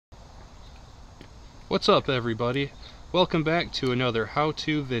What's up everybody? Welcome back to another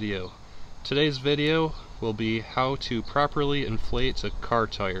how-to video. Today's video will be how to properly inflate a car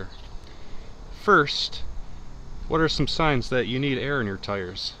tire. First, what are some signs that you need air in your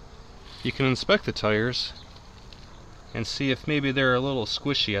tires? You can inspect the tires and see if maybe they're a little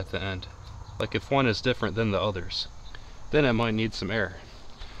squishy at the end, like if one is different than the others. Then it might need some air.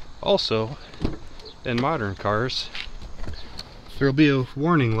 Also, in modern cars, there will be a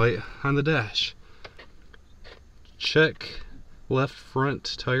warning light on the dash. Check left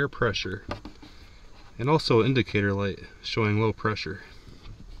front tire pressure, and also an indicator light showing low pressure.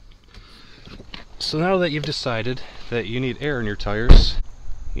 So now that you've decided that you need air in your tires,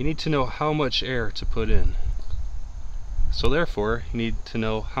 you need to know how much air to put in. So therefore, you need to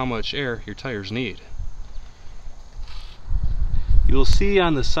know how much air your tires need. You will see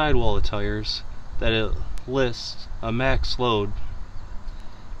on the sidewall of tires that it lists a max load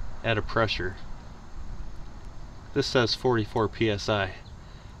at a pressure. This says 44 psi.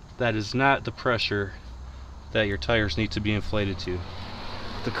 That is not the pressure that your tires need to be inflated to.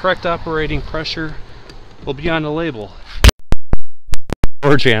 The correct operating pressure will be on the label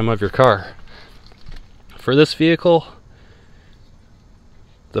or jam of your car. For this vehicle,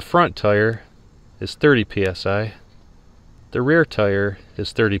 the front tire is 30 psi, the rear tire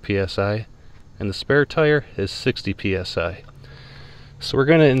is 30 psi, and the spare tire is 60 psi. So we're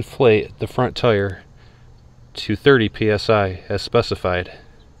going to inflate the front tire to 30 psi as specified.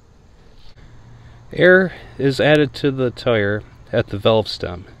 Air is added to the tire at the valve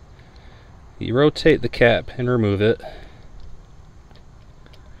stem. You rotate the cap and remove it,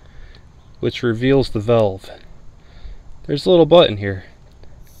 which reveals the valve. There's a little button here.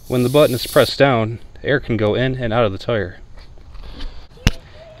 When the button is pressed down, air can go in and out of the tire.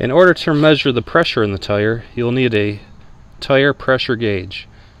 In order to measure the pressure in the tire, you'll need a tire pressure gauge.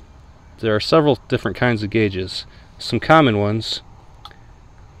 There are several different kinds of gauges. Some common ones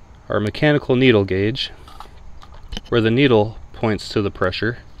are a mechanical needle gauge, where the needle points to the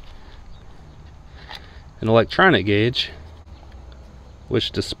pressure, an electronic gauge, which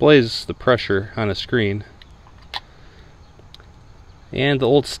displays the pressure on a screen, and the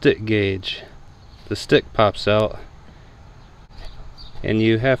old stick gauge. The stick pops out, and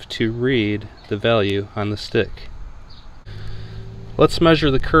you have to read the value on the stick. Let's measure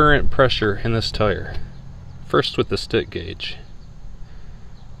the current pressure in this tire. First with the stick gauge.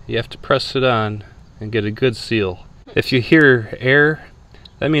 You have to press it on and get a good seal. If you hear air,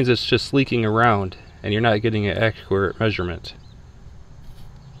 that means it's just leaking around and you're not getting an accurate measurement.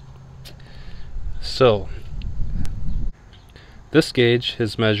 So, this gauge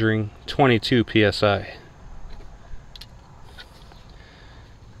is measuring 22 psi.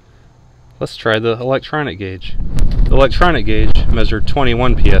 Let's try the electronic gauge. The electronic gauge measured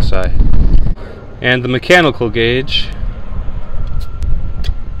 21 psi, and the mechanical gauge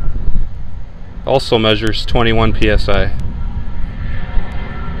also measures 21 psi.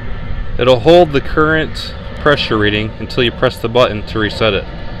 It'll hold the current pressure reading until you press the button to reset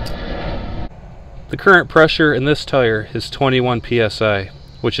it. The current pressure in this tire is 21 psi,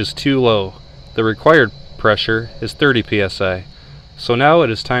 which is too low. The required pressure is 30 psi. So now it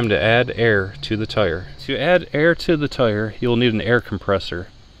is time to add air to the tire. To add air to the tire, you'll need an air compressor.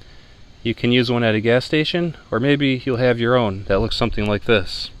 You can use one at a gas station, or maybe you'll have your own that looks something like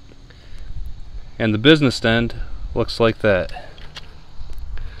this. And the business end looks like that.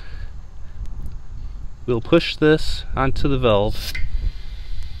 We'll push this onto the valve,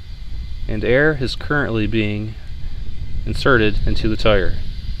 and air is currently being inserted into the tire.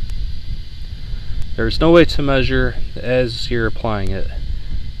 There's no way to measure as you're applying it.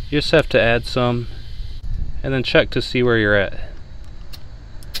 You just have to add some and then check to see where you're at.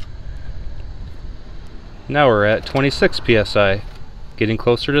 Now we're at 26 psi, getting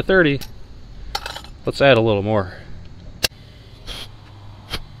closer to 30. Let's add a little more.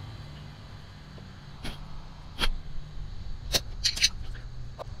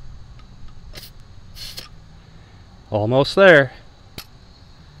 Almost there.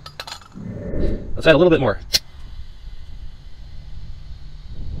 Let's add a little bit more.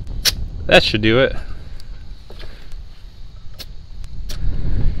 That should do it.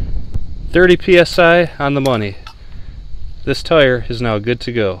 30 psi on the money. This tire is now good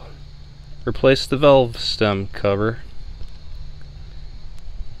to go. Replace the valve stem cover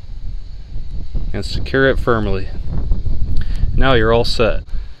and secure it firmly. Now you're all set.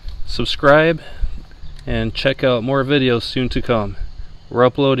 Subscribe and check out more videos soon to come. We're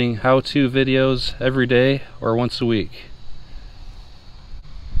uploading how-to videos every day or once a week.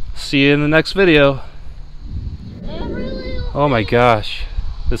 See you in the next video. Oh my gosh,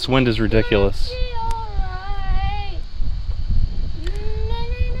 this wind is ridiculous.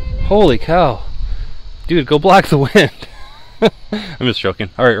 Holy cow. Dude, go block the wind. I'm just joking.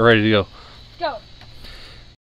 Alright, we're ready to go.